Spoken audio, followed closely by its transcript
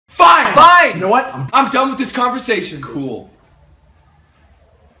Fine! Fine! You know what? I'm done with this conversation. Cool.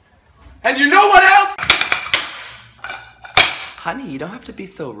 And you know what else? Honey, you don't have to be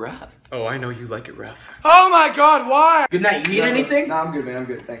so rough. Oh, I know you like it rough. Oh my god, why? Good night. You need anything? No, I'm good, man. I'm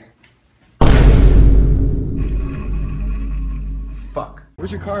good. Thanks. Fuck.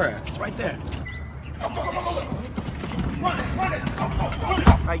 Where's your car at? It's right there.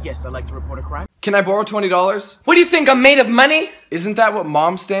 Yes, I'd like to report a crime. Can I borrow $20? What do you think? I'm made of money? Isn't that what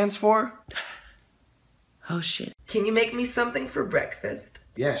mom stands for? Oh shit. Can you make me something for breakfast?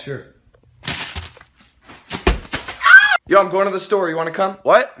 Yeah, sure. Yo, I'm going to the store. You want to come?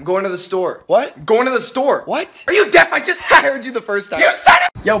 What? I'm going to the store. What? I'm going to the store. What? Are you deaf? I just heard you the first time. You said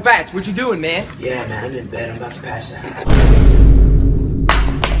it! Yo, Batch, what you doing, man? Yeah, man, I'm in bed. I'm about to pass out.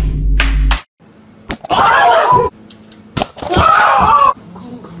 Oh!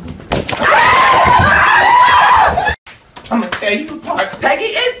 I'm gonna tear you apart. Peggy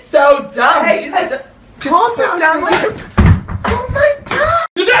is so dumb. Hey, just calm down. Oh my god.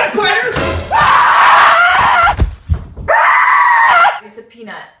 Is that a spider? It's a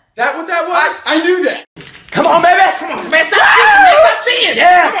peanut. That what that was? I knew that. Come on, baby. Come on, man. Stop cheating, man. Stop cheating.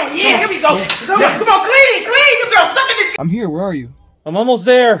 Yeah. Come on, yeah. Here we go. Come on, clean. You girl stuck in this. I'm here. Where are you? I'm almost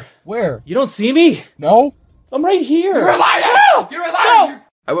there. Where? You don't see me? No. I'm right here. You're a liar. No! You're a liar. No!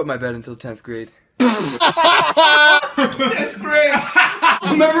 I went my bed until 10th grade. That's great.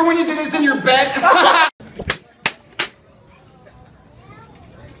 Remember when you did this in your bed?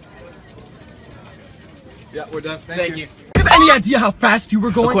 Yeah, we're done. Thank you. Do you have any idea how fast you were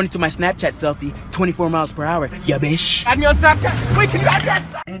going? According to my Snapchat selfie, 24 miles per hour. Yeah, bitch. Add me on Snapchat. Wait, can you add me on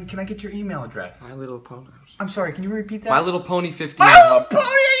Snapchat? And can I get your email address? My Little Pony. I'm sorry, can you repeat that? My Little Pony 15. My Little Pony, are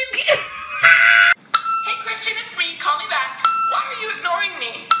you kidding? Hey Christian, it's me. Call me back. Why are you ignoring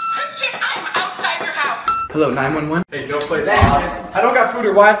me? Christian, I'm outside your house. Hello, 911. Hey, Joe plays awesome. I don't got food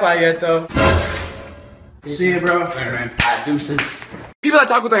or Wi-Fi yet, though. See you, bro. Alright, man. Deuces. People that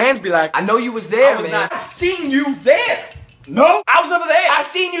talk with their hands be like, I know you was there, man. I seen you there. No, I was never there. I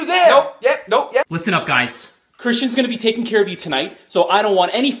seen you there. Nope. Yep. Nope. Yep. Listen up, guys. Christian's gonna be taking care of you tonight, so I don't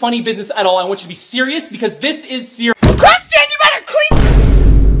want any funny business at all. I want you to be serious because this is serious. Christian, you better clean.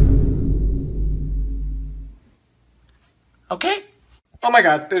 Okay. Oh my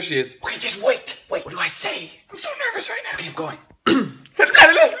God, there she is. Okay, just wait. Wait, what do I say? I'm so nervous right now. Okay, I'm going.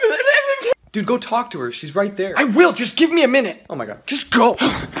 Dude, go talk to her. She's right there. I will. Just give me a minute. Oh my God. Just go.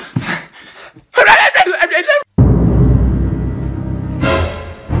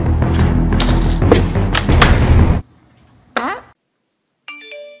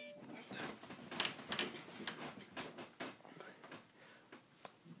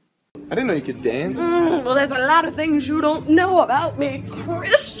 I didn't know you could dance. Well, there's a lot of things you don't know about me,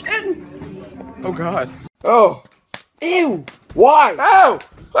 Christian. Oh God. Oh. Ew. Why? Oh.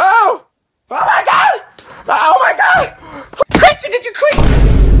 Oh. Oh my God. Oh my God. Christian, did you clean?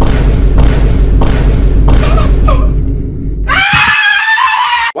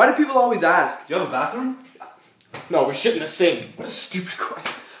 Why do people always ask? Do you have a bathroom? No, we shit in the sink. What a stupid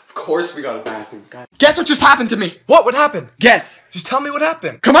question. Of course we got a bathroom. God. Guess what just happened to me? What? What happened? Guess. Just tell me what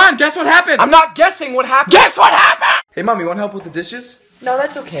happened. Come on, guess what happened. I'm not guessing what happened. Guess what happened! Hey, Mom, you want help with the dishes? No,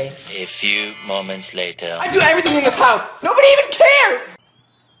 that's okay. A few moments later. I do everything in this house. Nobody even cares.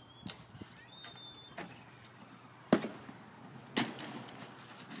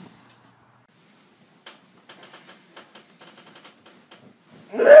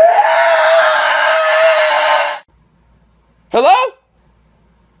 Hello?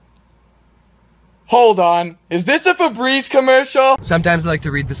 Hold on. Is this a Febreze commercial? Sometimes I like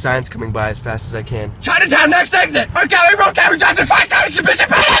to read the signs coming by as fast as I can. Chinatown, next exit! Arcade Road, Cabin Johnson, 5,000 Submission.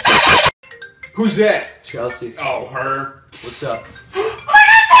 Who's that? Chelsea. Oh, her. What's up?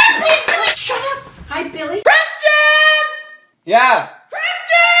 Shut up. Hi, Billy. Christian! Yeah.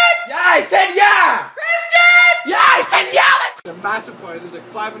 Christian! Yeah, I said yeah! Christian! Yeah, I said yeah! A massive party, there's like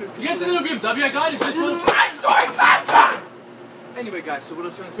 500 people. Do you guys see the new BMW I got? Is this one? Anyway, guys, so what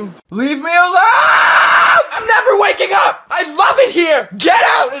I'm trying to say. Leave me alone! I'm never waking up! I love it here! Get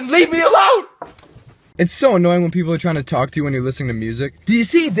out and leave me alone! It's so annoying when people are trying to talk to you when you're listening to music. Do you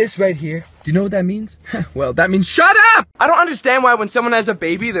see this right here? Do you know what that means? Well, that means shut up! I don't understand why when someone has a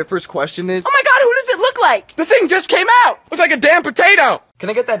baby, their first question is, oh my God, who does it look like? The thing just came out! Looks like a damn potato! Can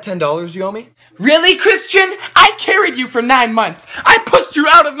I get that $10 you owe me? Really, Christian? I carried you for 9 months! I pushed you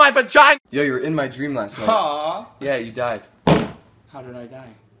out of my vagina! Yo, you were in my dream last night. Aww. Yeah, you died. How did I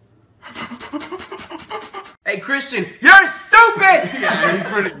die? Hey, Christian, you're stupid! Yeah, he's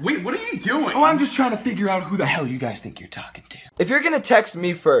pretty. Wait, what are you doing? Oh, I'm just trying to figure out who the hell you guys think you're talking to. If you're gonna text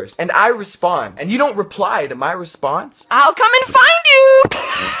me first, and I respond, and you don't reply to my response, I'll come and find you.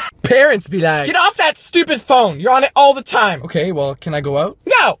 parent parents be like, get off that stupid phone. You're on it all the time. Okay, well, can I go out?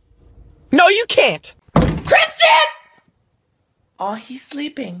 No. No, you can't. Christian! Oh, he's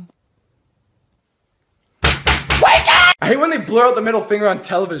sleeping. Wake up! I hate when they blur out the middle finger on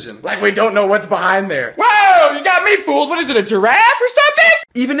television. Like we don't know what's behind there. Whoa, you got me fooled. What is it, a giraffe or something?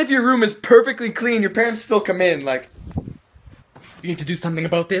 Even if your room is perfectly clean, your parents still come in like, you need to do something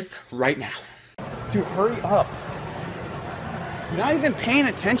about this right now. Dude, hurry up. You're not even paying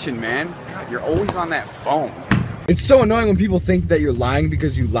attention, man. God, you're always on that phone. It's so annoying when people think that you're lying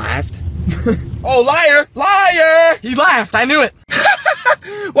because you laughed. Oh, liar! Liar! He laughed, I knew it.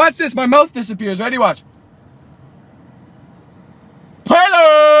 Watch this, my mouth disappears. Ready, watch.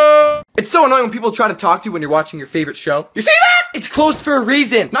 Hello! It's so annoying when people try to talk to you when you're watching your favorite show. You see that? It's closed for a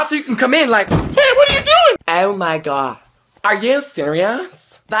reason. Not so you can come in like, hey, what are you doing? Oh my god. Are you serious?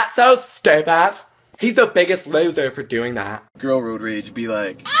 That's so stupid. He's the biggest loser for doing that. Girl road rage be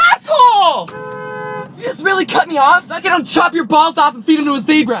like, Asshole! You just really cut me off? I can chop your balls off and feed them to a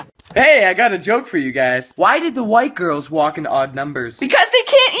zebra. Hey, I got a joke for you guys. Why did the white girls walk in odd numbers? Because they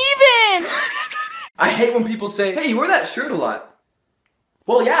can't even! I hate when people say, hey, you wear that shirt a lot.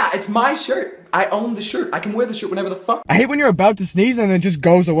 Well, yeah, it's my shirt. I own the shirt. I can wear the shirt whenever the fuck. I hate when you're about to sneeze and it just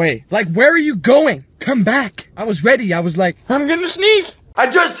goes away. Like, where are you going? Come back. I was ready. I was like, I'm gonna sneeze. I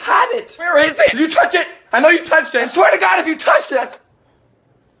just had it. Where is it? Did you touch it? I know you touched it. I swear to God, if you touched it.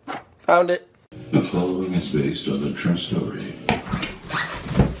 Found it. The following is based on a true story.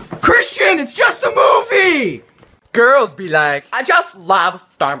 Christian, it's just a movie. Girls be like, I just love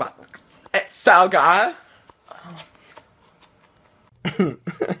Starbucks. It's so good.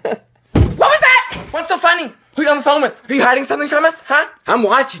 What was that? What's so funny? Who you on the phone with? Are you hiding something from us? Huh? I'm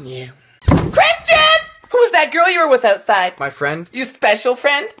watching you. Christian! Who was that girl you were with outside? My friend? Your special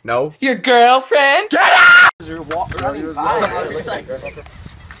friend? No. Your girlfriend? Get out!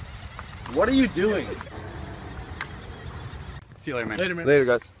 What are you doing? See you later, man. Later, man. Later,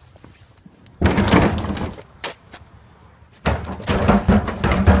 guys.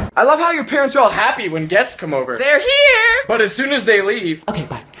 I love how your parents are all happy when guests come over. They're here! But as soon as they leave... Okay,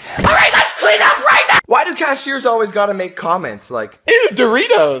 bye. Alright, let's clean up right now! Why do cashiers always gotta make comments like, ew,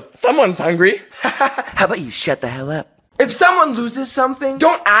 Doritos, someone's hungry? How about you shut the hell up? If someone loses something,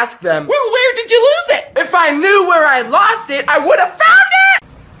 don't ask them, Well, where did you lose it? if I knew where I lost it, I would have found it!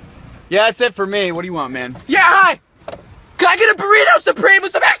 Yeah, that's it for me. What do you want, man? Yeah, hi! Can I get a burrito supreme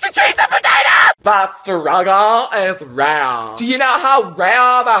with some extra cheese and potatoes? The struggle is real. Do you know how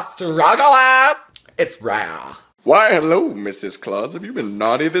real the struggle is? It's real. Why, hello, Mrs. Claus. Have you been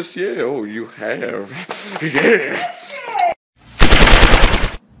naughty this year? Oh, you have. Yes.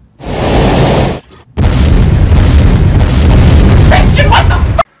 Christian, what the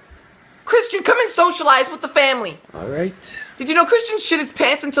f- Christian, come and socialize with the family. Alright. Did you know Christian shit his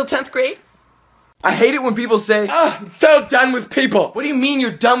pants until 10th grade? I hate it when people say, I'm so done with people. What do you mean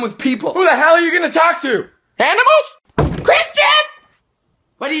you're done with people? Who the hell are you gonna talk to? Animals? Christian!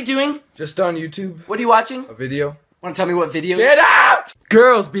 What are you doing? Just on YouTube. What are you watching? A video. Wanna tell me what video? Get out!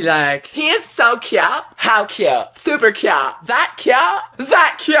 Girls be like, He is so cute. How cute? Super cute. That cute?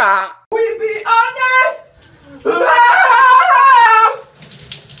 That cute. we be all night.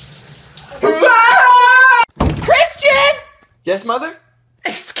 Christian! Yes, mother?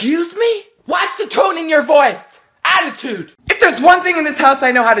 Excuse me? Watch the tone in your voice. Attitude. If there's one thing in this house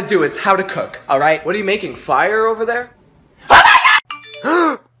I know how to do, it's how to cook. Alright? What are you making? Fire over there?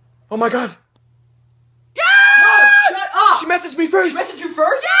 Oh my god. Yeah! No, shut up! She messaged me first. She messaged you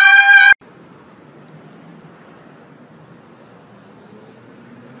first? Yeah!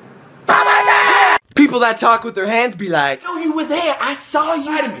 Oh my god! People that talk with their hands be like, No, you were there. I saw you.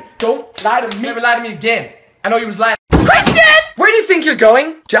 lie to me. Don't lie to me. Never lie to me again. I know you was lying. Christian! Where do you think you're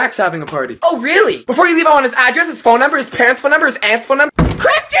going? Jack's having a party. Oh, really? Before you leave, I want his address, his phone number, his parents' phone number, his aunt's phone number.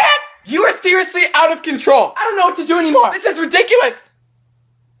 Christian! You are seriously out of control. I don't know what to do anymore. This is ridiculous.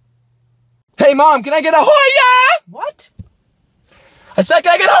 Hey, Mom, can I get a Hoya? What? I said,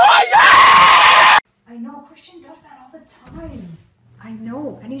 can I get a Hoya? I know, Christian does that all the time. I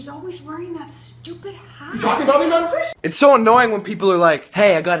know, and he's always wearing that stupid hat. You talking about me, Mom? It's so annoying when people are like,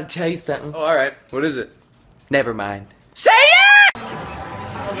 hey, I gotta tell you something. Oh, all right. What is it? Never mind. Say it!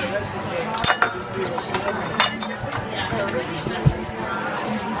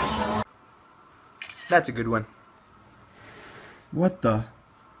 That's a good one. What the?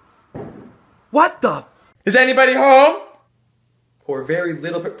 What the? Is anybody home? Or very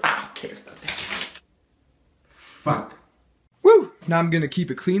little bit. Ah, who cares about that? Fuck. Woo! Now I'm gonna keep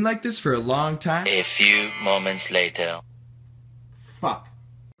it clean like this for a long time. A few moments later. Fuck.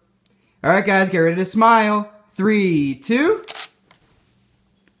 Alright, guys, get ready to smile. 3, 2.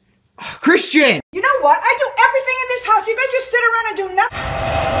 Christian! You know what? I do everything in this house. You guys just sit around and do nothing.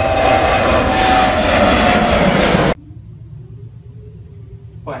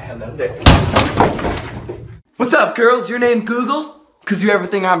 Why, hello there. What's up, girls? Your name Google? Cause you're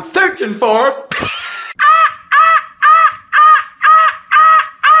everything I'm searching for.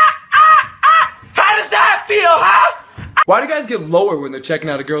 How does that feel, huh? Why do guys get lower when they're checking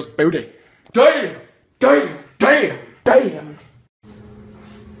out a girl's booty? Damn, damn, damn, damn.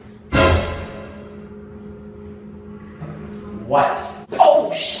 What? Oh,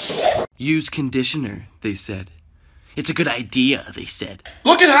 shit! Use conditioner, they said. It's a good idea, they said.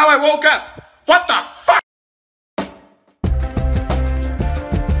 Look at how I woke up! What the